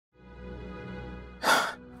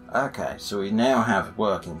Okay, so we now have a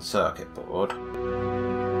working circuit board.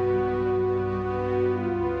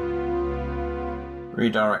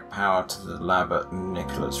 Redirect power to the lab at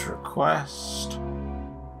Nicola's request.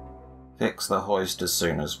 Fix the hoist as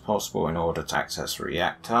soon as possible in order to access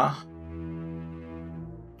Reactor.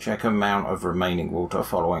 Check amount of remaining water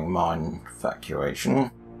following mine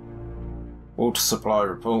evacuation. Water supply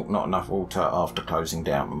report, not enough water after closing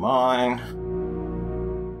down the mine.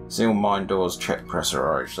 Seal mine doors, check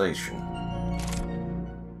pressurization.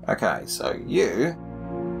 Okay, so you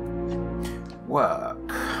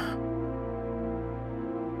work.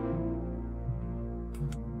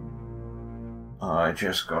 I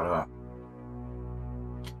just gotta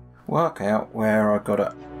work out where I got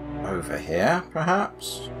it. Over here,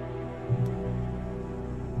 perhaps?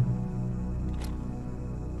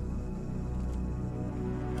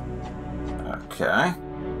 Okay.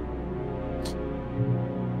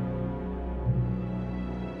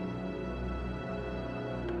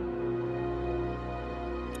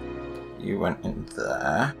 You went in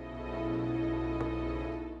there.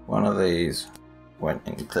 One of these went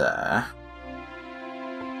in there.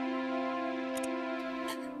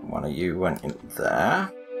 One of you went in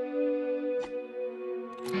there.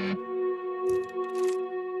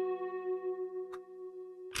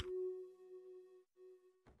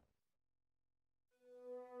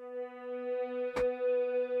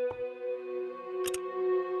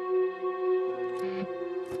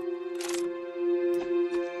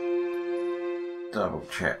 Double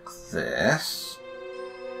check this.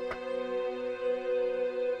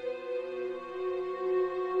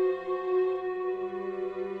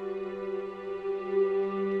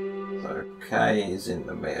 So K is in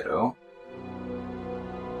the middle.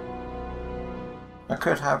 I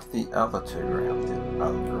could have the other two round the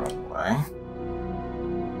other wrong way.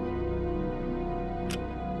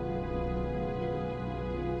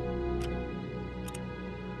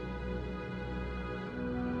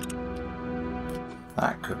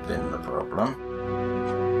 That could have been the problem.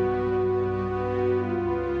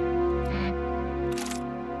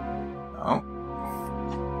 Oh.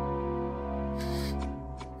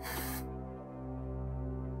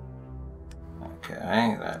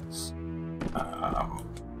 Okay, that's...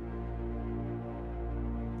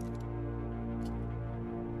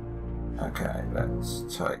 Okay, let's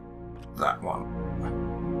take that one.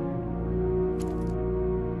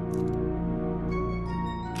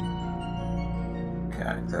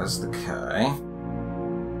 Okay, there's the K.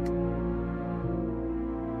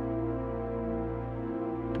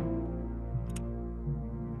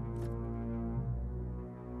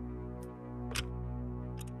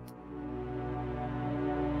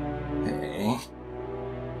 P.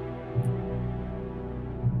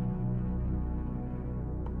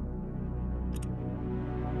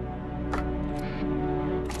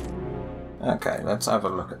 Okay, let's have a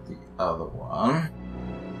look at the other one.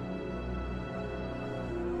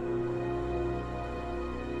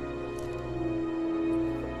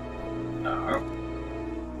 No.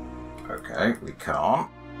 Okay, we can't.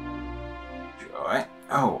 Joy.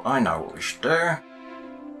 Oh, I know what we should do.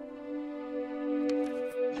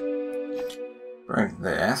 Bring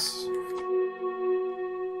this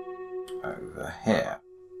over here.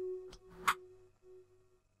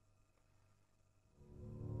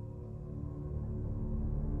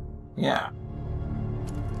 Yeah.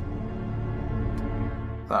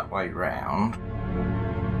 That way round.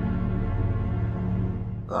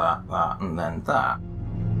 That, and then that.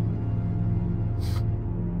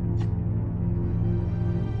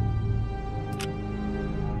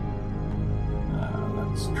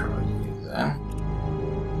 Let's try you then.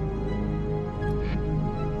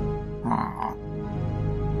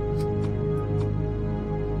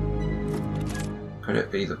 Could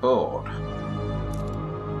it be the board?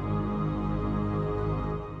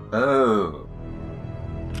 Oh.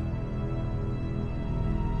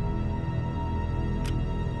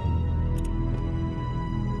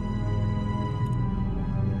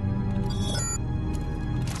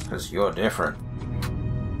 Because you're different.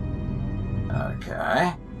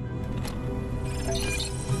 Okay.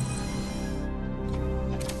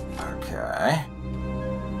 Okay.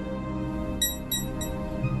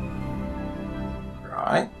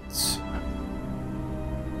 Right.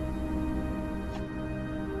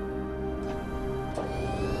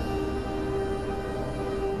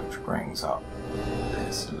 Which brings up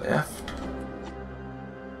this lift.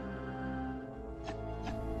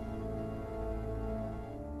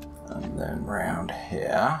 And then round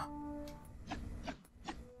here.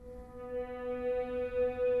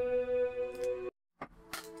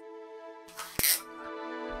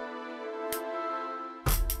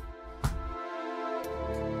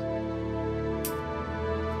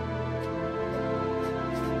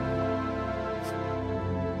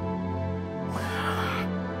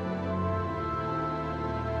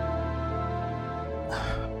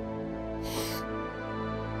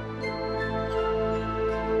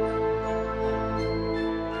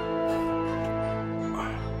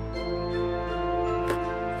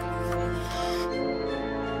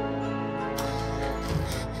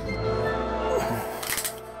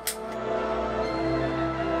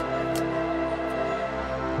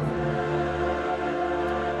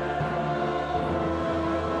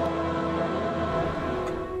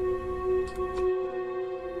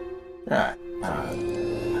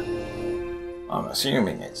 I'm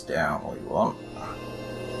assuming it's down we want.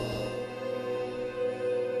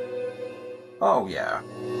 Oh yeah,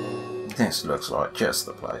 this looks like just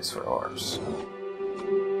the place for us.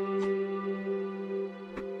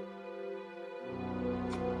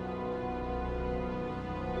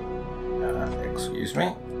 Excuse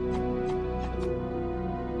me.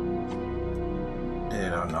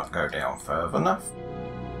 Did I not go down further enough?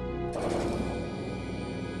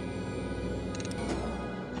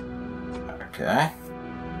 Okay.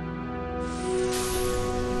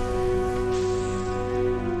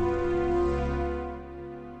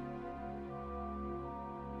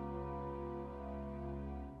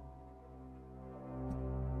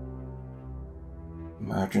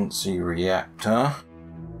 Emergency reactor.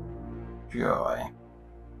 Joy.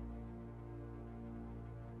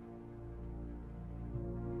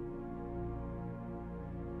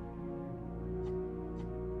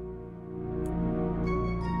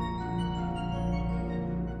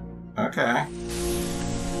 Okay.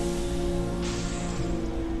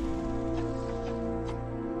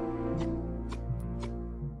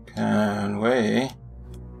 Can we?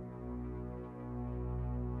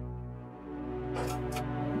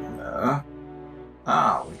 No.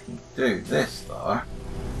 Ah, we can do this though.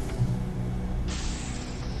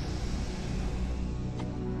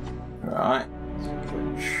 Right,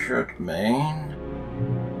 which should mean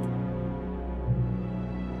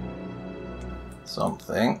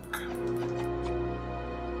something.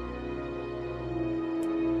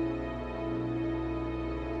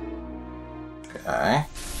 Okay.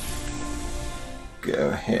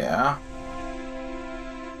 Go here.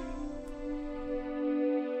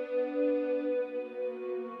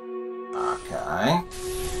 Okay.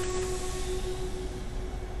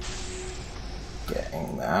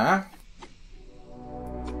 Getting there.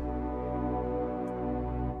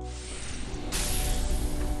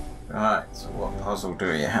 Right, so what puzzle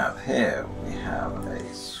do we have here? We have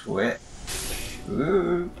a switch.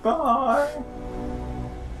 Ooh, bye!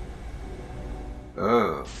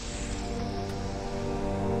 Oh.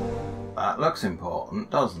 That looks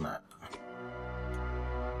important, doesn't it?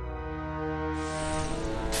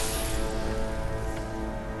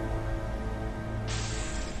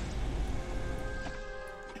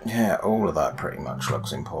 Yeah, all of that pretty much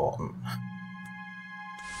looks important.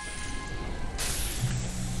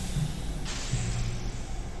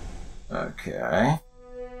 Okay.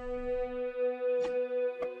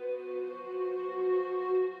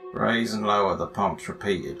 Raise and lower the pumps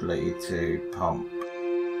repeatedly to pump.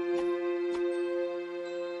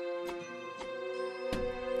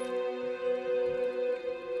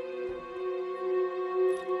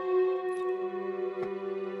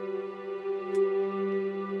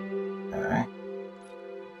 Okay.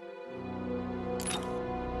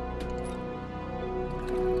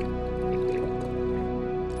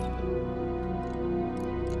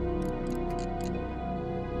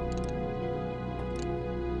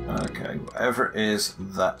 Okay, whatever it is,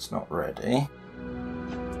 that's not ready.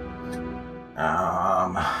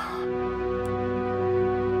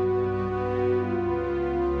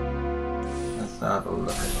 Let's have a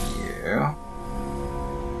look at you.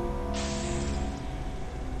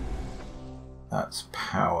 That's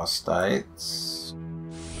power states.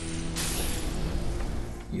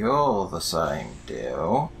 You're the same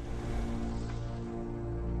deal.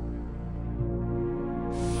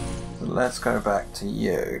 So let's go back to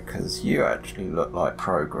you, because you actually look like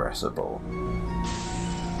progressable.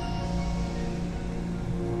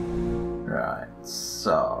 Right,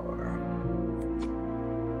 so...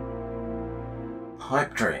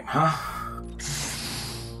 Pipe dream, huh?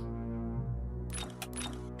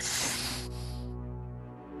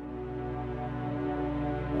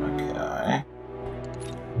 Okay.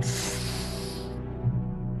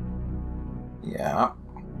 Yeah.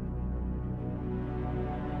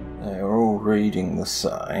 They're all reading the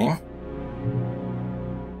same.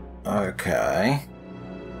 Okay.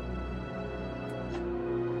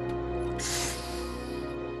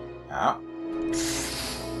 Yeah.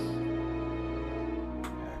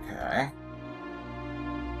 Okay.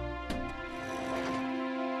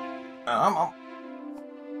 On.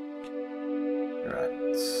 Right.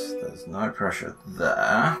 There's no pressure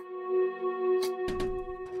there.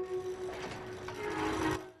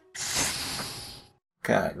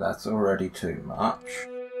 Okay, that's already too much.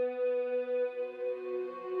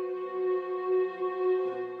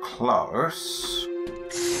 Close.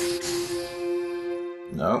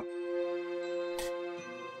 Nope.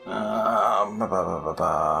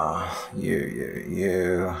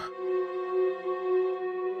 You.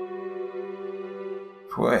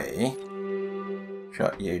 If we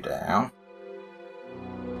shut you down.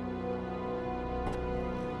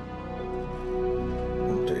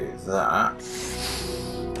 that.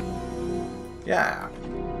 Yeah.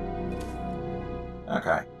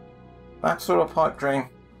 Okay. That sort of pipe dream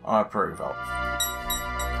I approve of.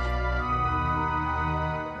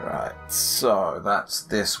 Right, so that's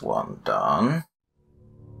this one done.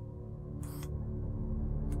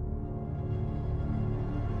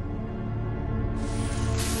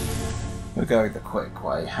 We'll go the quick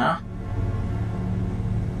way, huh?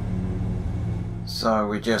 So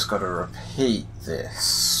we just got to repeat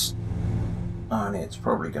this. Only it's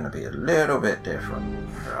probably going to be a little bit different.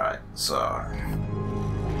 Right, so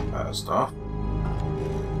first off,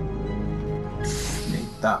 need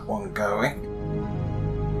that one going.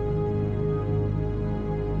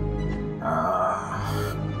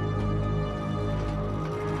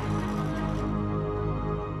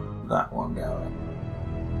 That one going.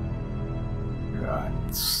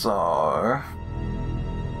 Right, so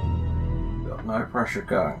got no pressure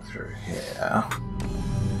going through here.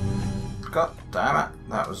 God damn it,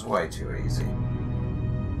 that was way too easy.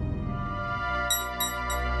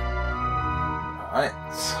 Right.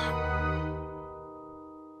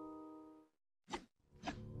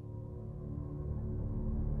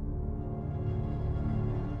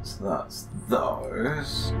 So that's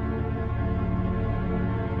those.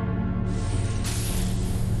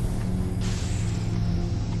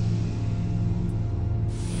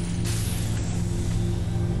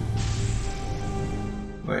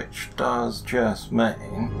 Which does just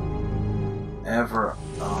mean ever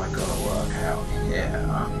I gotta work out here.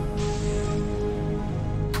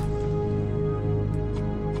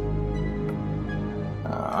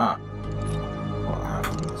 What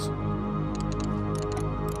happens?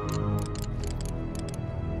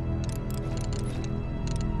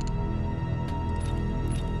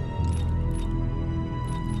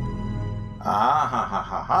 Ah ha ha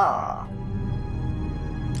ha ha.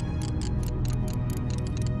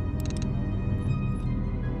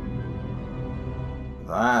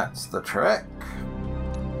 That's the trick.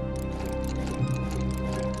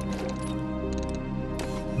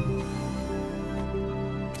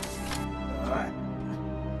 Alright.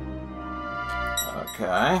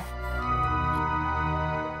 Okay.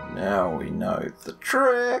 Now we know the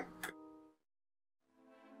trick.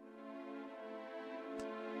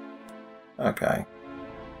 Okay.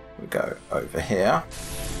 We go over here.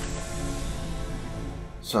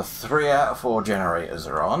 So 3 out of 4 generators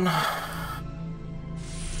are on.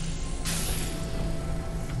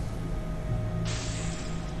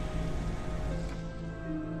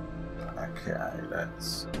 Okay,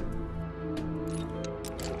 let's...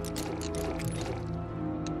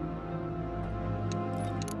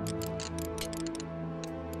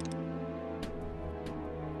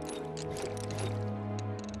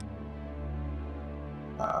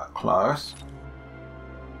 close.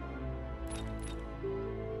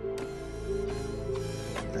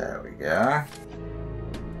 There we go.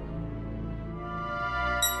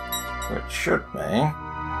 Which should mean...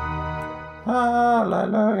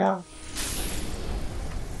 Hallelujah!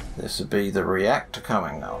 This would be the reactor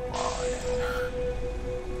coming online.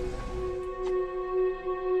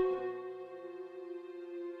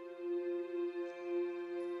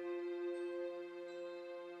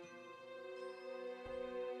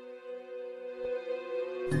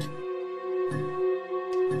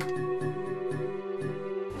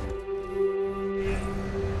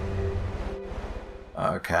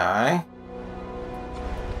 Okay.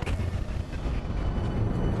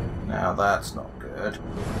 Now that's not good.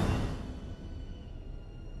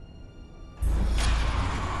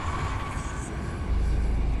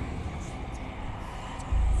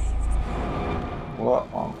 What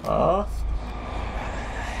on earth?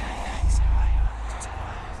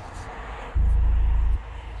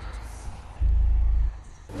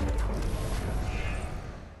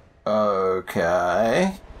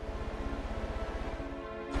 Okay.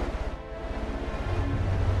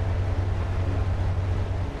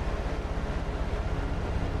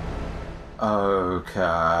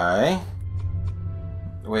 Okay.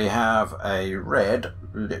 We have a red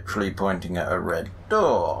literally pointing at a red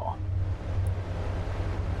door.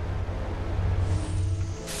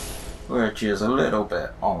 Which is a little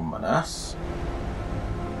bit ominous.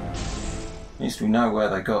 At least we know where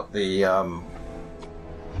they got the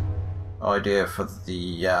idea for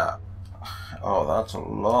the oh, that's a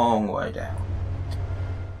long way down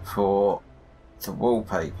for the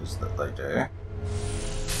wallpapers that they do.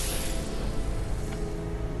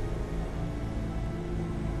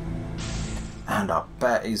 And I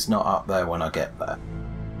bet he's not up there when I get there.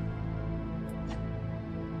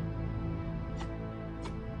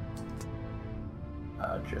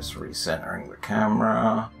 Just recentering the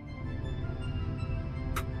camera.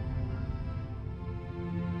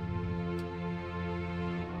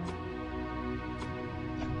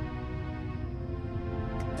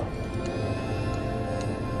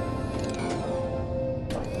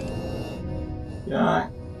 Okay.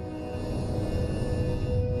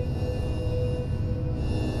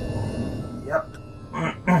 Yep.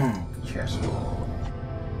 Chessboard.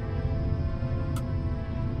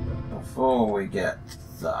 But before we get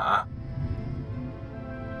that,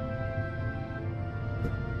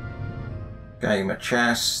 game of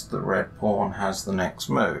chess, the red pawn has the next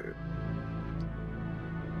move.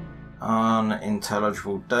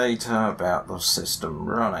 Unintelligible data about the system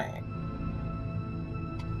running.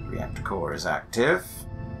 Reactor core is active.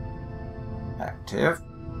 Active.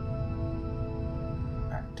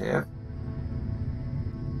 Active.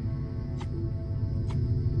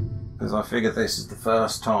 Because I figure this is the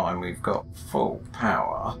first time we've got full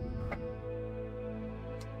power.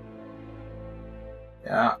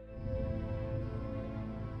 Yeah.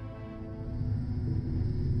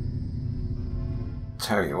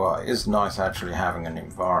 Tell you what, it's nice actually having an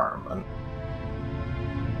environment.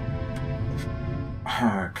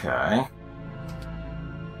 Okay.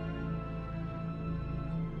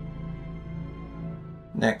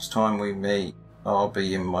 Next time we meet, I'll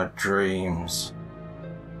be in my dreams.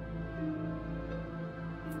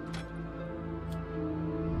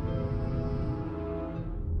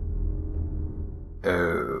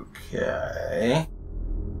 Okay.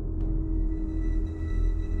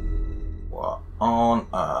 What on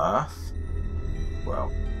earth?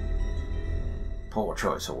 Well, poor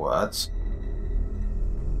choice of words.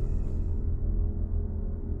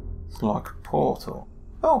 It's like a portal.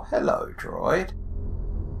 Oh, hello, droid.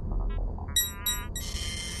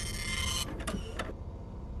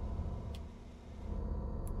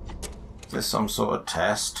 Is this some sort of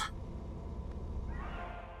test?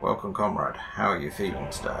 Welcome, comrade. How are you feeling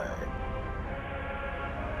today?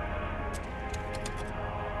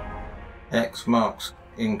 X marks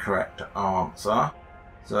incorrect answer.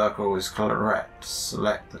 Circle is correct.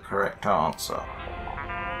 Select the correct answer.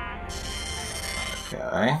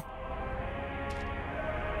 Okay.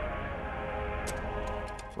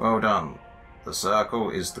 Well done. The circle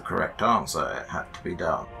is the correct answer. It had to be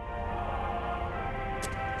done.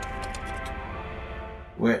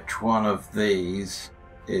 Which one of these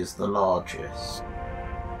is the largest?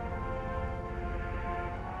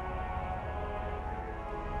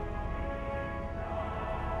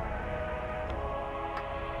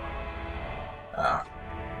 Ah.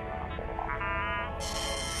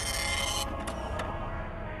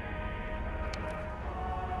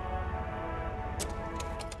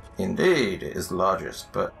 Indeed, it is the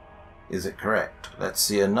largest, but is it correct? Let's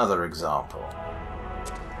see another example.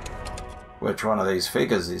 Which one of these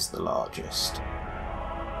figures is the largest?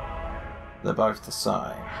 They're both the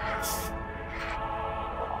same.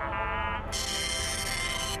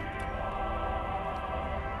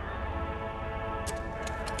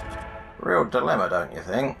 Real dilemma, don't you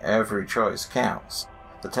think? Every choice counts.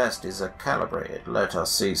 The test is calibrated. Let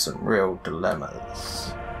us see some real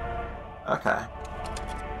dilemmas. Okay.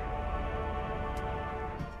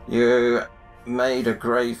 You made a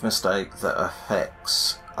grave mistake that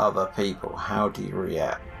affects other people. How do you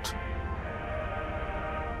react?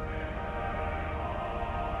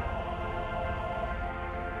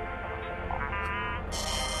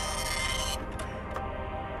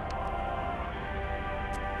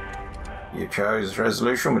 You chose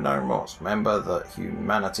resolution with no remorse. Remember that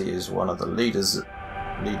humanity is one of the leaders'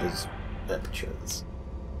 ventures.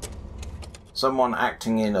 Someone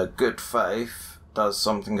acting in a good faith does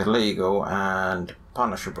something illegal and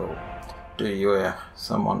punishable. Do you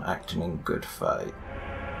someone acting in good faith?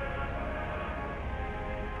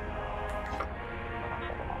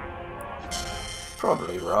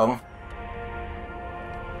 Probably wrong.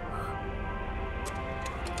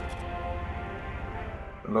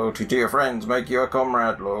 Loyalty to your friends make you a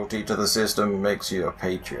comrade. Loyalty to the system makes you a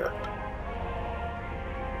patriot.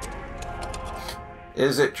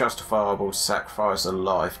 Is it justifiable to sacrifice a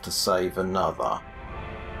life to save another?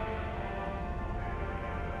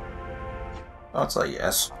 I'd say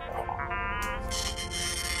yes.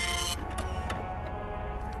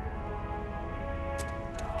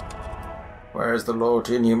 Where is the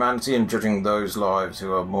loyalty in humanity in judging those lives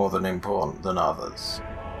who are more than important than others?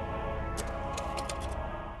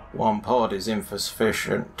 One pod is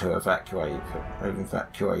insufficient to evacuate.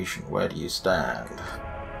 Evacuation. Where do you stand?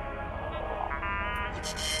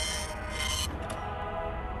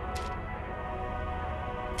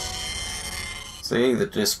 See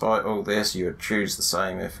that despite all this, you would choose the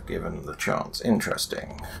same if given the chance.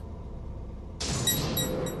 Interesting.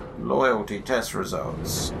 Loyalty test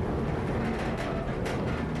results.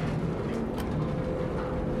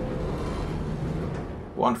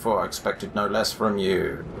 Wonderful, I expected no less from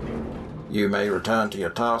you. You may return to your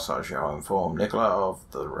task. I shall inform Nicola of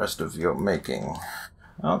the rest of your making.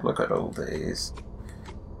 Oh, look at all these.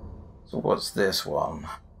 So what's this one?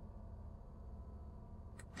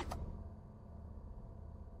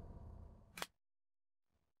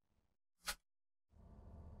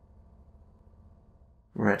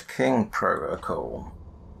 Red King Protocol.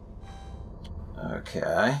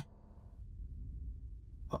 Okay.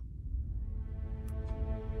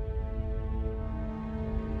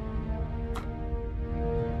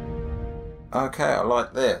 Okay, I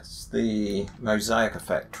like this. The mosaic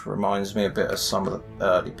effect reminds me a bit of some of the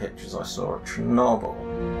early pictures I saw at Chernobyl.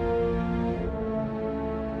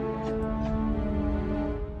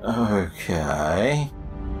 Okay.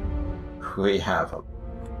 We have a...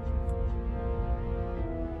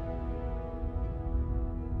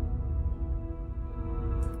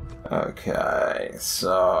 Okay,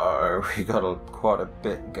 so we got quite a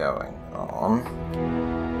bit going on.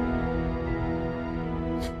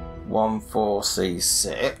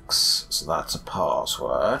 14C6, so that's a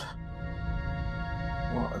password.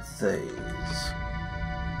 What are these?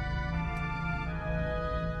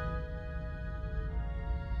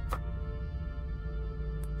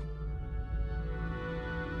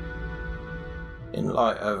 In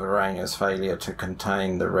light of Irania's failure to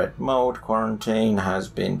contain the red mold, quarantine has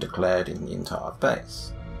been declared in the entire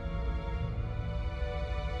base.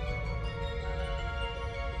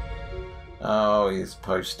 Oh, he's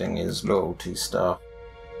posting his loyalty stuff.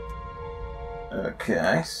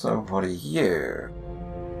 Okay, so what are you?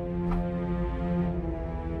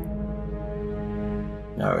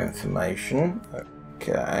 No information.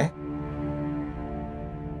 Okay.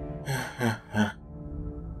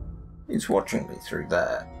 He's watching me through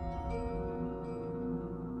there.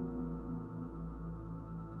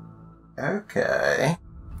 Okay.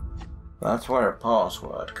 That's where a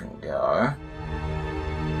password can go.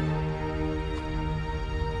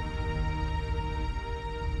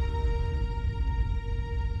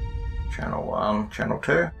 Channel 1, Channel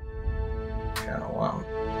 2, Channel 1.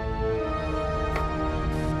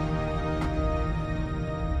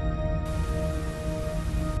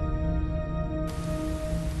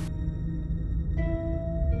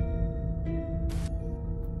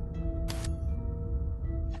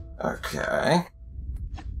 Okay.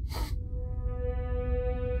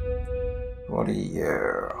 What are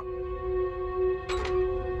you?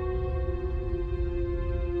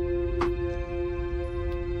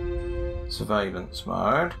 Surveillance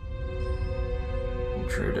mode.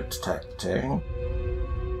 Intruder detecting.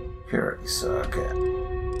 Purity circuit.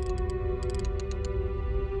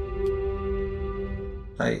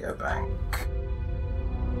 Data bank.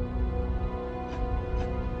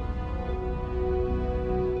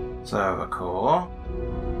 Server core.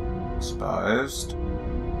 Exposed.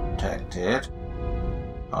 Detected.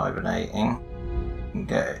 Hibernating.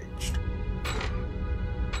 Engaged.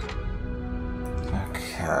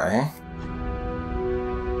 Okay.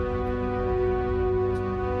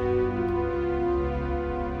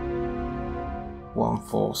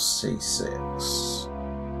 14C6.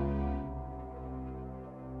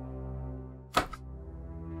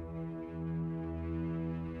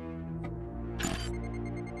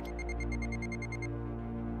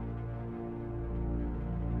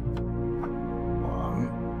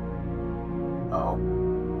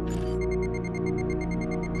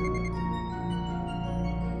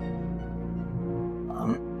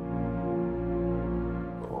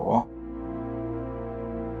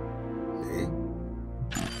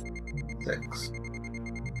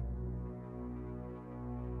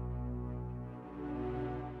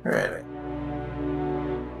 Really?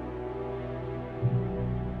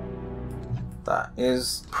 That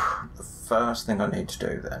is the first thing I need to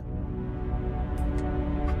do then.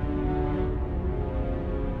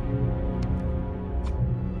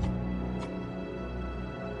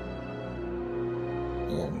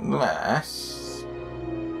 Unless...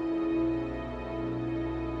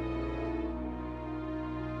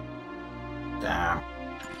 Damn.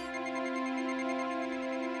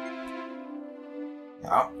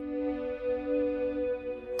 Oh.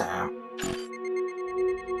 Damn.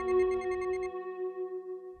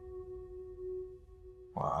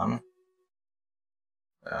 One.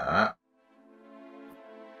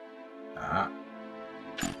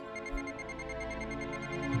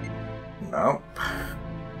 Nope.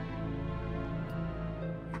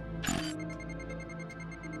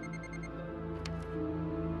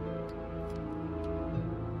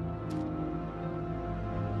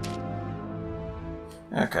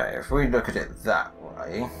 Okay, if we look at it that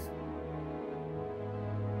way...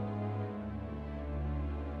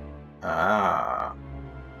 Ah.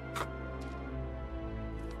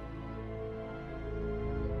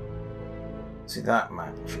 See, that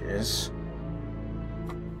matches,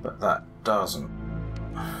 but that doesn't.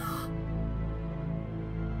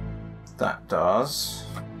 That does.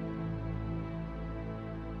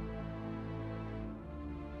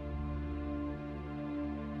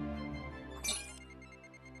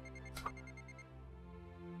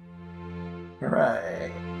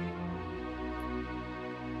 Hooray!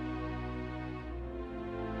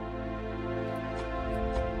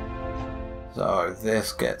 So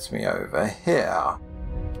this gets me over here.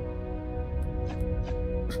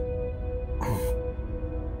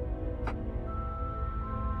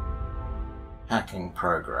 Hacking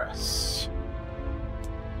progress.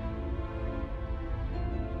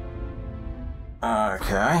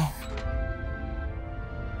 Okay.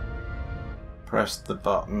 Press the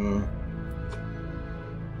button.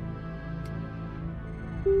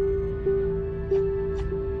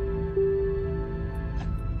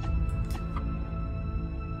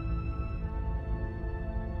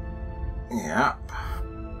 Yep.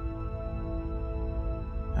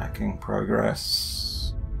 Hacking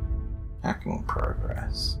progress. Hacking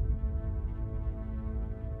progress.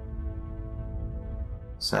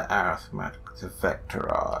 Set arithmetic to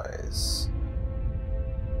vectorize.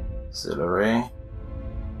 Auxiliary.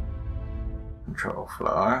 Control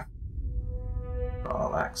flow.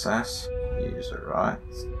 File access. User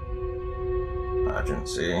rights.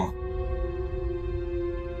 Emergency.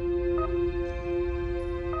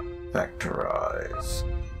 Vectorize.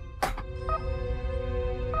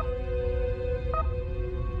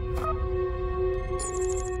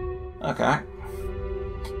 Okay.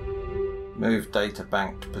 Move data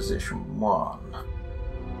bank to position 1.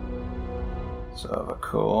 Server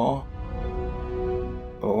core.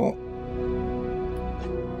 Oh.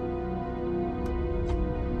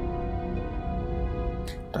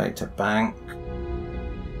 Data bank.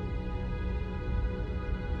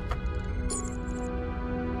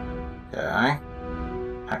 Okay.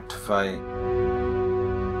 Activate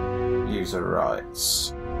user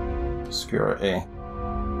rights. Security.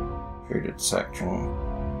 Treated section.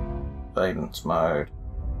 Valence mode.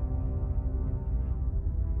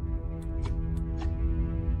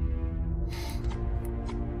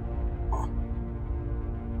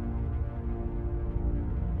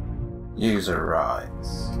 User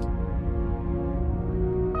rights.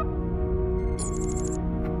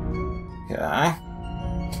 Okay.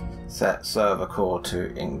 Set server core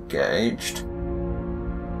to engaged.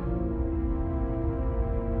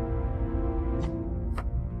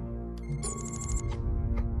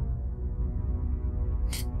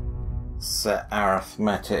 Set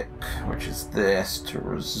arithmetic, which is this, to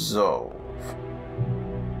resolve.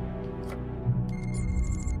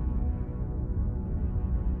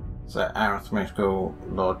 Set arithmetical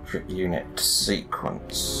logic unit to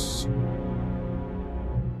sequence.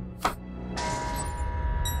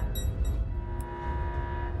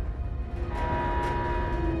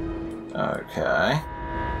 Okay.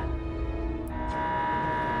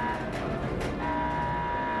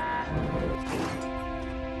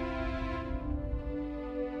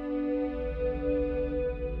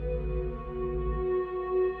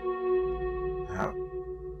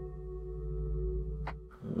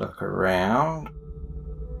 Look around.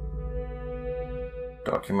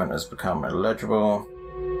 Document has become illegible.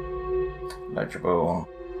 Legible.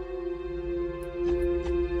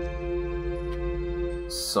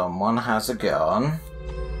 Someone has a gun.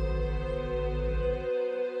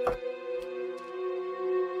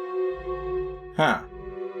 Huh.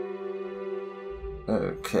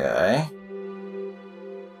 Okay.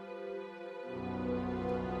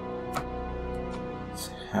 Let's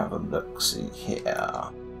have a look-see here.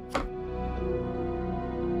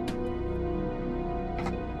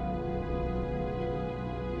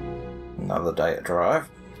 Another data drive.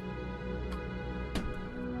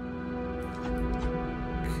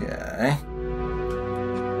 Okay.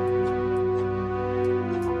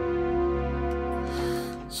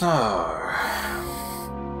 So.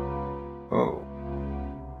 Oh.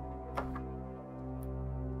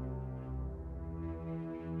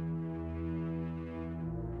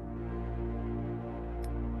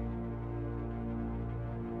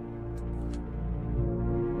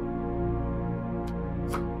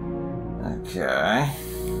 Okay.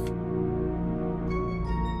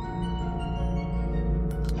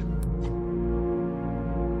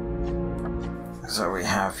 So we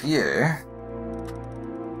have you.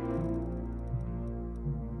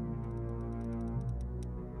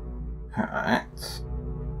 Alright. So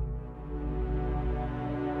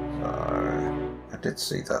I did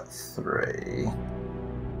see that 3.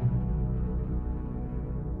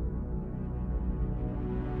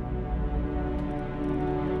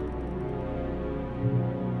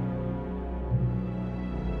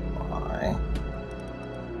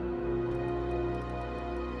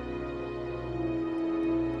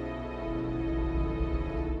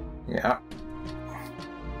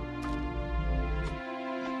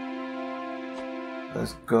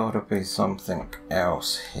 There's gotta be something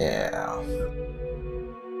else here.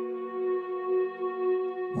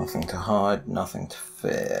 Nothing to hide, nothing to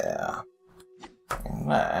fear.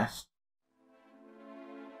 Unless...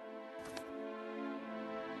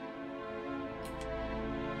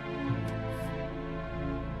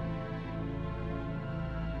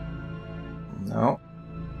 No.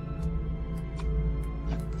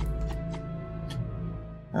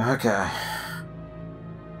 Okay.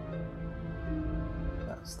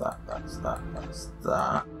 That's that, that's that, that's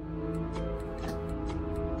that.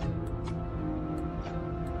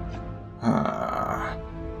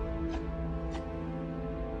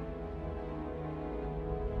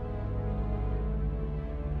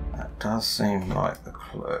 That does seem like the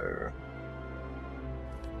clue.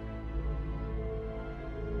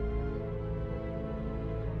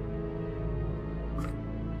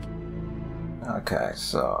 Okay,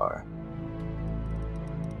 so...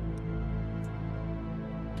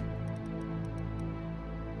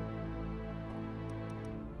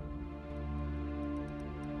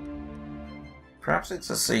 perhaps it's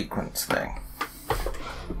a sequence thing.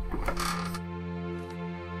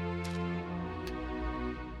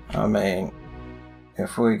 I mean,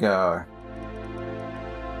 if we go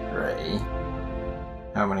 3,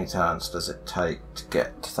 how many turns does it take to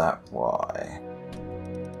get to that Y?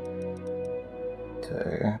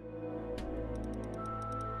 2,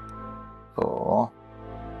 4,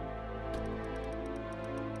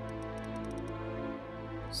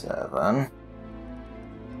 7,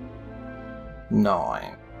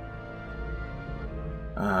 9,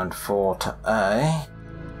 and 4 to A,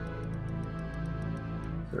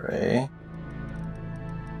 3,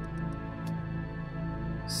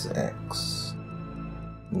 6,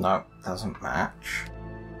 nope, doesn't match.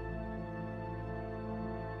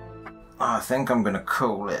 I think I'm going to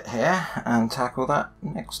call it here and tackle that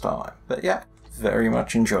next time, but yeah, very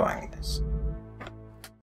much enjoying this.